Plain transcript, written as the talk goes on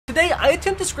Today, I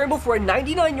attempt to scramble for a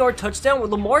 99-yard touchdown with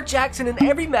Lamar Jackson in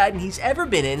every Madden he's ever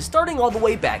been in, starting all the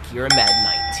way back here in Madden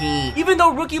 19. Even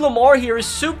though rookie Lamar here is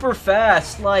super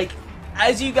fast, like,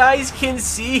 as you guys can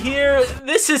see here,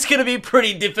 this is going to be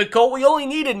pretty difficult. We only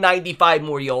needed 95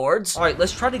 more yards. All right,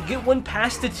 let's try to get one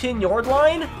past the 10-yard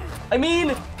line. I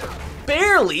mean,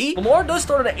 barely. Lamar does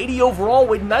start at 80 overall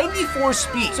with 94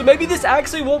 speed, so maybe this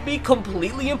actually won't be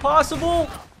completely impossible.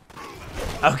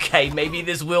 Okay, maybe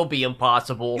this will be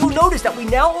impossible. You'll notice that we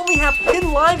now only have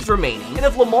 10 lives remaining, and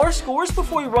if Lamar scores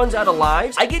before he runs out of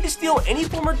lives, I get to steal any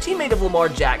former teammate of Lamar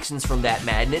Jackson's from that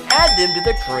Madden and add them to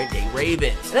the current-day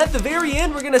Ravens. And at the very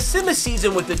end, we're gonna sim a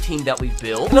season with the team that we've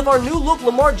built, and if our new-look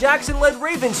Lamar Jackson-led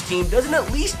Ravens team doesn't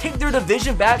at least take their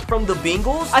division back from the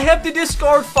Bengals, I have to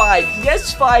discard 5,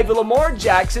 yes 5, of Lamar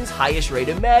Jackson's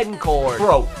highest-rated Madden card.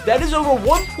 Bro, that is over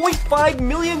 1.5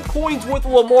 million coins worth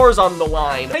of Lamar's on the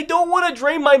line. I don't want to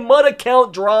drain my mud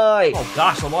account dry. Oh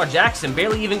gosh, Lamar Jackson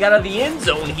barely even got out of the end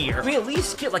zone here. Can we at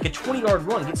least get like a 20-yard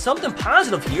run, get something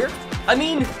positive here? I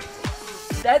mean,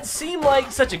 that seemed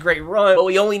like such a great run, but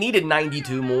we only needed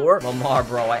 92 more. Lamar,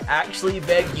 bro, I actually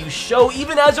beg you, show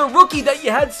even as a rookie that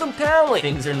you had some talent.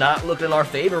 Things are not looking in our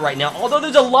favor right now, although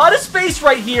there's a lot of space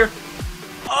right here.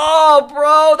 Oh,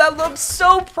 bro, that looks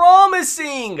so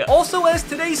promising. Also, as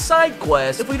today's side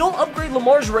quest, if we don't upgrade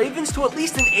Lamar's Ravens to at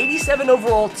least an 87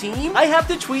 overall team, I have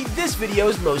to tweet this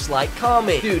video's most liked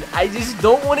comment. Dude, I just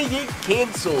don't want to get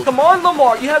canceled. Come on,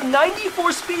 Lamar, you have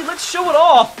 94 speed. Let's show it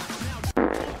off.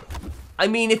 I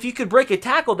mean, if you could break a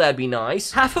tackle, that'd be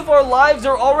nice. Half of our lives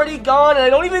are already gone, and I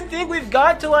don't even think we've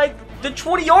got to, like, the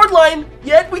 20-yard line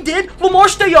yet. We did. Lamar,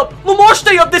 stay up. Lamar,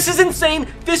 stay up. This is insane.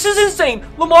 This is insane.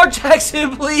 Lamar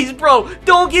Jackson, please, bro.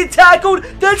 Don't get tackled.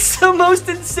 That's the most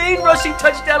insane rushing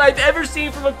touchdown I've ever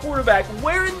seen from a quarterback.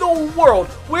 Where in the world?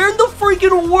 Where in the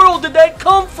freaking world did that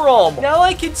come from? Now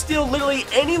I can steal literally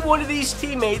any one of these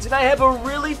teammates, and I have a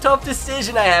really tough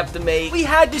decision I have to make. We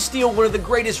had to steal one of the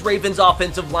greatest Ravens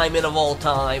offensive linemen of all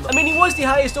time. I mean, he was the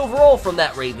highest overall from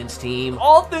that Ravens team.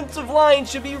 Offensive line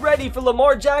should be ready for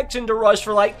Lamar Jackson to rush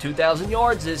for like 2,000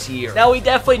 yards this year. Now, we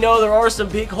definitely know there are some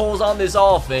big holes on this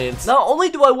offense. Not only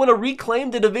do I want to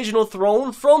reclaim the divisional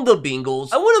throne from the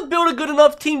Bengals, I want to build a good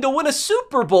enough team to win a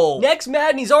Super Bowl. Next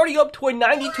Madden, he's already up to a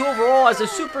 92 overall as a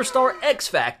superstar X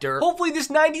Factor. Hopefully this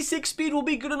 96 speed will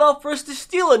be good enough for us to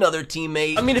steal another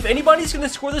teammate. I mean, if anybody's going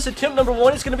to score this attempt number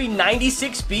 1, it's going to be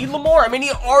 96 speed Lamar. I mean,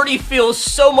 he already feels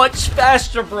so much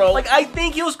faster, bro. Like, I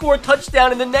think he'll score a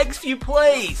touchdown in the next few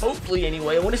plays. Hopefully,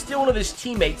 anyway. I want to steal one of his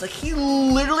teammates. Like, he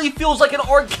literally feels like an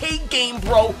arcade game,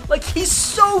 bro. Like, he's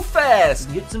so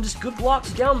fast. Get some just good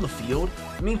blocks down the field.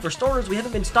 I mean, for starters, we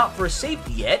haven't been stopped for a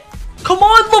safety yet. Come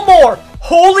on, Lamar!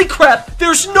 Holy crap!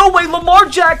 There's no way Lamar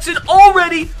Jackson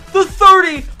already the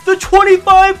 30, the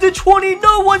 25, the 20.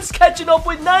 No one's catching up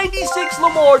with 96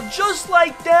 Lamar just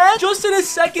like that. Just in his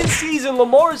second season,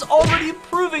 Lamar is already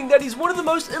proving that he's one of the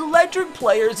most electric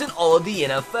players in all of the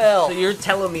NFL. So you're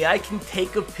telling me I can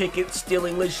take a pick at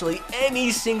stealing literally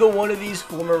any single one of these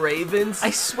former Ravens?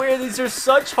 I swear these are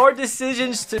such hard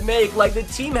decisions to make. Like, the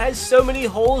team has so many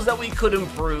holes that we could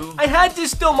improve. I had to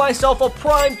steal myself a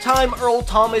prime-time Earl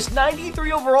Thomas,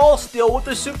 93 overall still with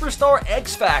the superstar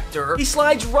X Factor. He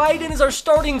slides right in as our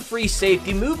starting free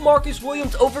safety, move Marcus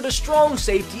Williams over to strong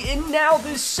safety, and now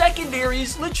this secondary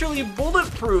is literally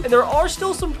bulletproof. And there are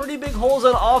still some pretty big holes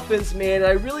on offense, man.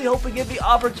 I really hope we get the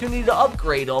opportunity to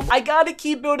upgrade them. I gotta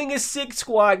keep building a 6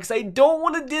 squad because I don't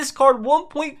want to discard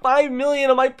 1.5 million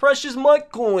of my precious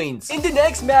MUT coins. Into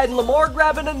next Madden, Lamar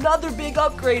grabbing another big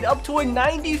upgrade up to a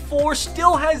 94,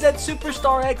 still has that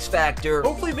superstar X Factor.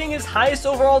 Hopefully being his highest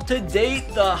overall to date,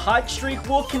 the hot streak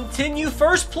will continue.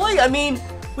 First play, I mean,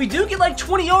 we do get like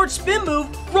 20-yard spin move.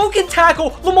 Broken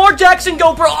tackle. Lamar Jackson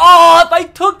go, bro. Oh, if I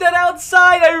took that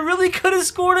outside, I really could have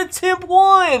scored attempt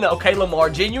 1. Okay, Lamar,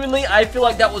 genuinely, I feel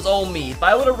like that was all me. If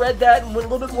I would have read that and went a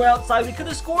little bit more outside, we could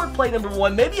have scored play number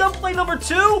 1. Maybe on play number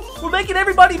 2, we're making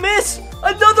everybody miss.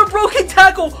 Another broken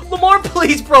tackle. Lamar,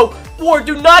 please, bro. Ward,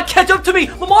 do not catch up to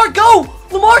me. Lamar, go.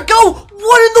 Lamar, go.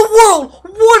 What in the world?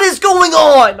 What is going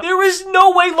on? There is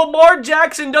no way Lamar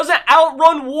Jackson doesn't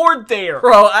outrun Ward there.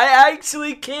 Bro, I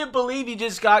actually can't believe he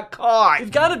just got caught.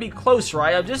 We've got to be close,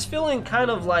 right? I'm just feeling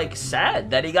kind of like sad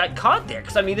that he got caught there.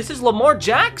 Because, I mean, this is Lamar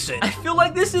Jackson. I feel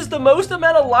like this is the most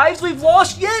amount of lives we've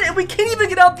lost yet. And we can't even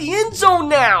get out the end zone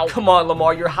now. Come on,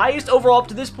 Lamar. Your highest overall up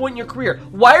to this point in your career.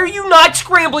 Why are you not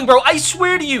scrambling, bro? I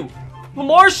swear to you.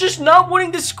 Lamar's just not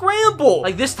wanting to scramble.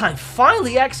 Like this time,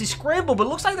 finally actually scramble, but it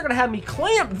looks like they're gonna have me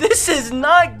clamp. This is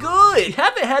not good. We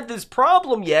haven't had this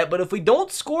problem yet, but if we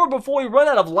don't score before we run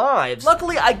out of lives,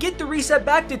 luckily I get to reset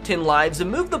back to 10 lives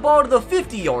and move the ball to the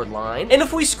 50-yard line. And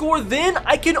if we score then,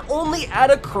 I can only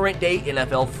add a current day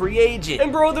NFL free agent.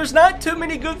 And bro, there's not too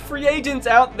many good free agents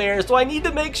out there, so I need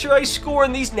to make sure I score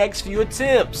in these next few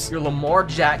attempts. You're Lamar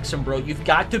Jackson, bro. You've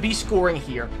got to be scoring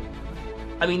here.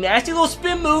 I mean, nasty little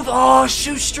spin move. Oh,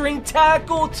 shoestring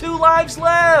tackle. 2 lives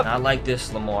left. I like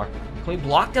this, Lamar. Can we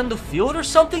block down the field or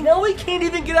something? No, we can't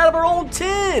even get out of our own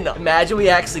 10. Imagine we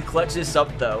actually clutch this up,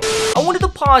 though. I wanted to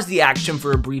pause the action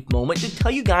for a brief moment to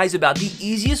tell you guys about the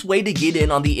easiest way to get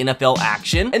in on the NFL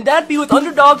action, and that'd be with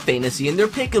Underdog Fantasy and their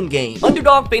Pick'em game.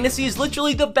 Underdog Fantasy is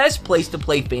literally the best place to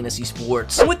play fantasy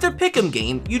sports. And with their Pick'em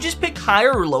game, you just pick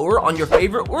higher or lower on your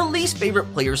favorite or least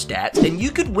favorite player stats, and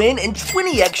you could win and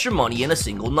 20 extra money in a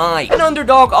single night. And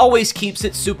Underdog always keeps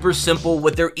it super simple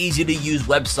with their easy-to-use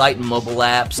website and mobile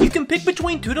apps. You can pick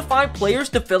between 2 to 5 players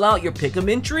to fill out your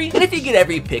Pick'em entry, and if you get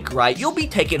every pick right, you'll be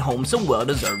taking home some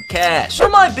well-deserved cash. For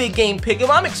my big game Pick'em,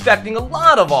 I'm expecting a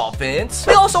lot of offense.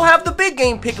 We also have the big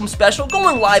game Pick'em special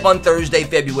going live on Thursday,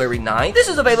 February 9th. This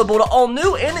is available to all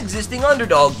new and existing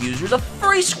Underdog users, a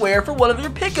free square for one of your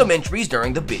Pick'em entries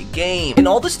during the big game. And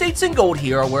all the states in gold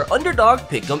here are where Underdog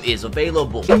Pick'em is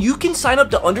available. And you can sign up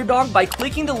to Underdog by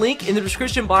clicking the link in the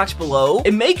description box below,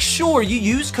 and make sure you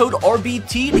use code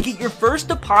RBT to get your first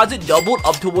deposit doubled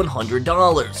up to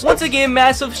 $100. Once again,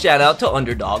 massive shout out to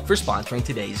Underdog for sponsoring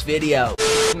today's video.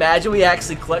 Imagine we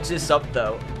actually clutch this up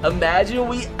though. Imagine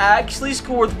we actually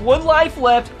score with 1 life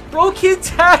left. Broken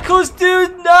tackles,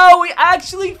 dude. No, we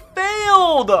actually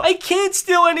failed. I can't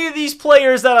steal any of these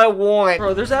players that I want.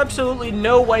 Bro, there's absolutely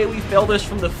no way we fail this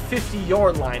from the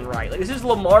 50-yard line, right? Like, this is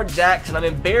Lamar Jackson. I'm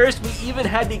embarrassed we even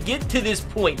had to get to this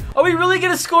point. Are we really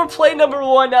gonna score play number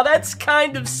 1? Now, that's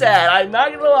kind of sad. I'm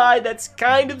not gonna lie, that's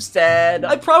kind of sad.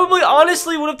 I probably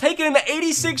honestly would have taken an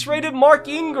 86 rated Mark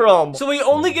Ingram. So we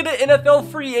only get an NFL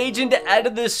free agent to add to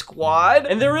this squad.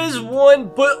 And there is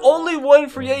one, but only one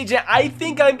free agent I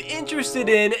think I'm interested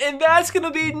in, and that's gonna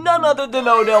be none other than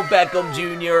Odell Beckham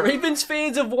Jr. Ravens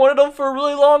fans have wanted him for a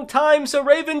really long time, so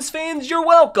Ravens fans, you're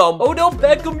welcome. Odell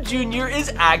Beckham Jr.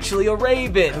 is actually a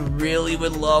Raven. I really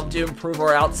would love to improve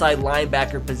our outside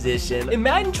linebacker position. In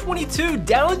Madden 22,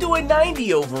 down to a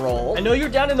 90 overall. I know you're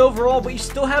down in overall, but you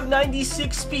still have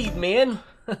 96 speed, man.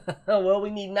 Well, we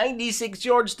need 96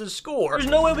 yards to score. There's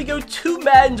no way we go 2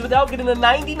 Maddens without getting a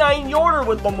 99-yarder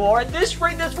with Lamar. At this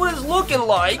rate, that's what it's looking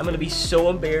like. I'm gonna be so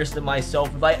embarrassed of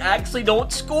myself if I actually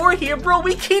don't score here, bro.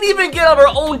 We can't even get out of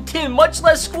our own 10, much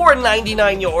less score a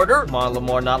 99-yarder. Come on,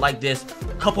 Lamar, not like this.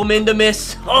 Couple men to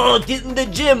miss. Oh, get in the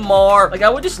gym, Mar. Like, I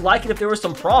would just like it if there was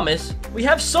some promise. We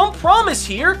have some promise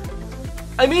here.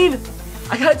 I mean,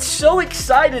 I got so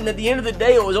excited, and at the end of the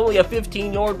day, it was only a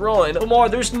 15-yard run. Lamar,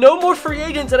 there's no more free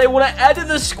agents that I want to add to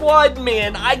the squad,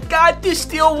 man. I got to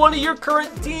steal one of your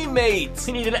current teammates.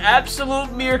 We need an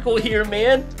absolute miracle here,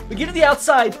 man. We get to the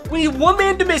outside. We need 1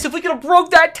 man to miss. If we could have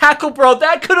broke that tackle, bro,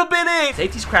 that could have been it.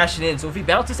 Safety's crashing in, so if we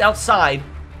bounce this outside,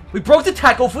 we broke the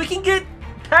tackle. If we can get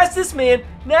past this man,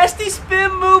 nasty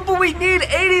spin move, but we need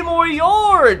 80 more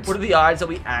yards. What are the odds that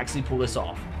we actually pull this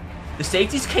off? The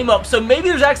safeties came up, so maybe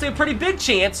there's actually a pretty big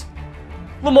chance.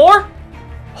 Lamar?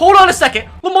 Hold on a second.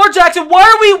 Lamar Jackson, why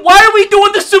are we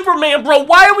doing the Superman, bro?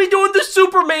 Why are we doing the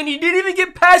Superman? You didn't even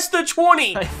get past the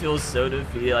 20. I feel so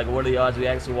defeated. Like, what are the odds we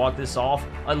actually walk this off?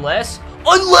 Unless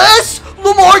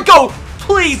Lamar, go!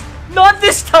 Please, not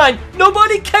this time.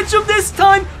 Nobody catch him this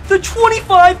time. The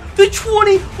 25, the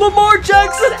 20, Lamar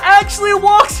Jackson actually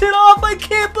walks it off. I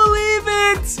can't believe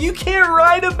it. You can't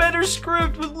write a better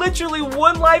script with literally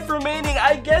 1 life remaining.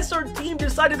 I guess our team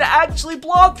decided to actually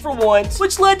block for once,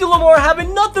 which led to Lamar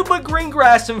having nothing but green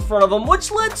grass in front of him,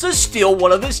 which lets us steal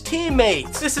one of his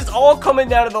teammates. This is all coming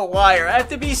down to the wire. I have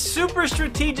to be super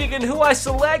strategic in who I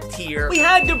select here. We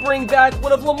had to bring back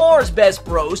one of Lamar's best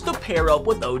bros to pair up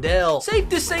with Odell. Safe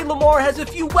to say Lamar has a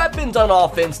few weapons on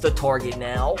offense to target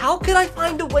now. How could I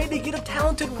find a way to get a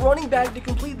talented running back to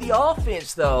complete the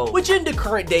offense, though? Which into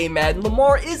current day Madden,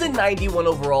 Lamar is a 91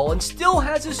 overall and still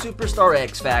has a superstar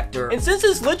X factor. And since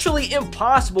it's literally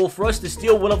impossible for us to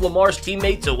steal one of Lamar's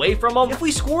teammates away from him, if we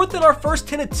score within our first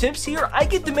 10 attempts here, I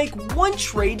get to make 1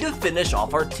 trade to finish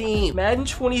off our team. Madden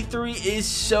 23 is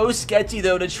so sketchy,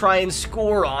 though, to try and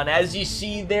score on. As you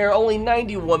see there, only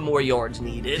 91 more yards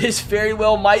needed. This very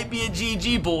well might be a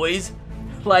GG, boys.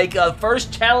 Like,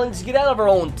 first challenge, get out of our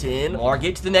own 10. Or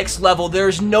get to the next level.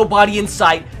 There's nobody in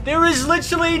sight. There is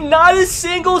literally not a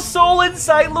single soul in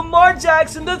sight. Lamar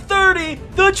Jackson, the 30,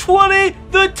 the 20,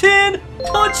 the 10.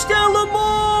 Touchdown,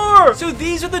 Lamar! So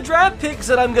these are the draft picks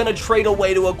that I'm gonna trade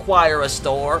away to acquire a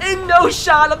star. And no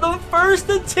shot, on the first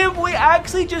attempt, we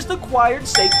actually just acquired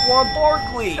Saquon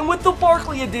Barkley. And with the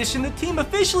Barkley addition, the team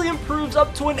officially improves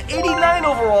up to an 89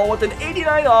 overall with an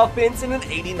 89 offense and an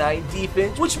 89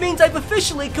 defense, which means I've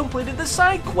officially completed the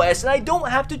side quest and I don't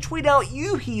have to tweet out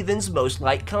you heathens most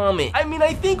like comment. I mean,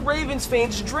 I think Ravens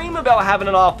fans dream about having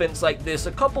an offense like this,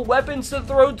 a couple weapons to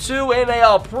throw to, and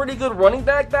a pretty good running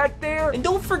back there. And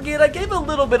don't forget, I gave a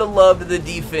little bit of love to the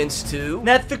defense too. And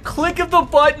at the click of the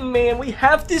button, man, we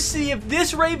have to see if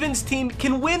this Ravens team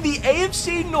can win the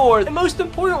AFC North, and most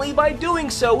importantly, by doing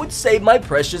so, would save my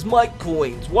precious Mike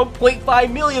coins,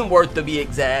 1.5 million worth to be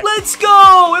exact. Let's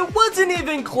go! It wasn't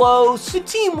even close. The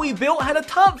team we built had a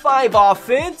top 5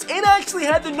 offense and actually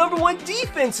had the #1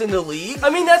 defense in the league. I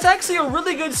mean, that's actually a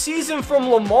really good season from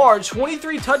Lamar.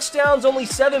 23 touchdowns, only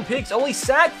 7 picks, only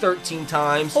sacked 13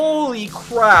 times. Holy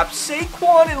crap,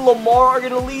 Saquon and Lamar are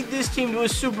gonna lead this team to a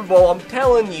Super Bowl, I'm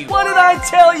telling you. What did I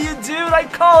tell you, dude? I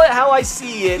call it how I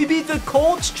see it. We beat the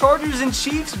Colts, Chargers, and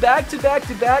Chiefs back to back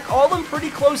to back, all in pretty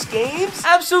close games.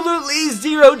 Absolutely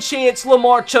zero chance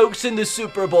Lamar chokes in the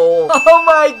Super Bowl. Oh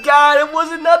my god, it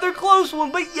was another close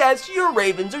one, but yes, your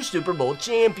Ravens are Super Bowl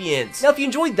champions. Now, if you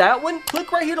enjoyed that one,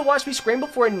 click right here to watch me scramble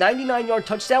for a 99-yard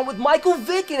touchdown with Michael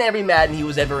Vick in every Madden he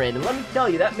was ever in. And let me tell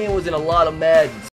you, that man was in a lot of Maddens.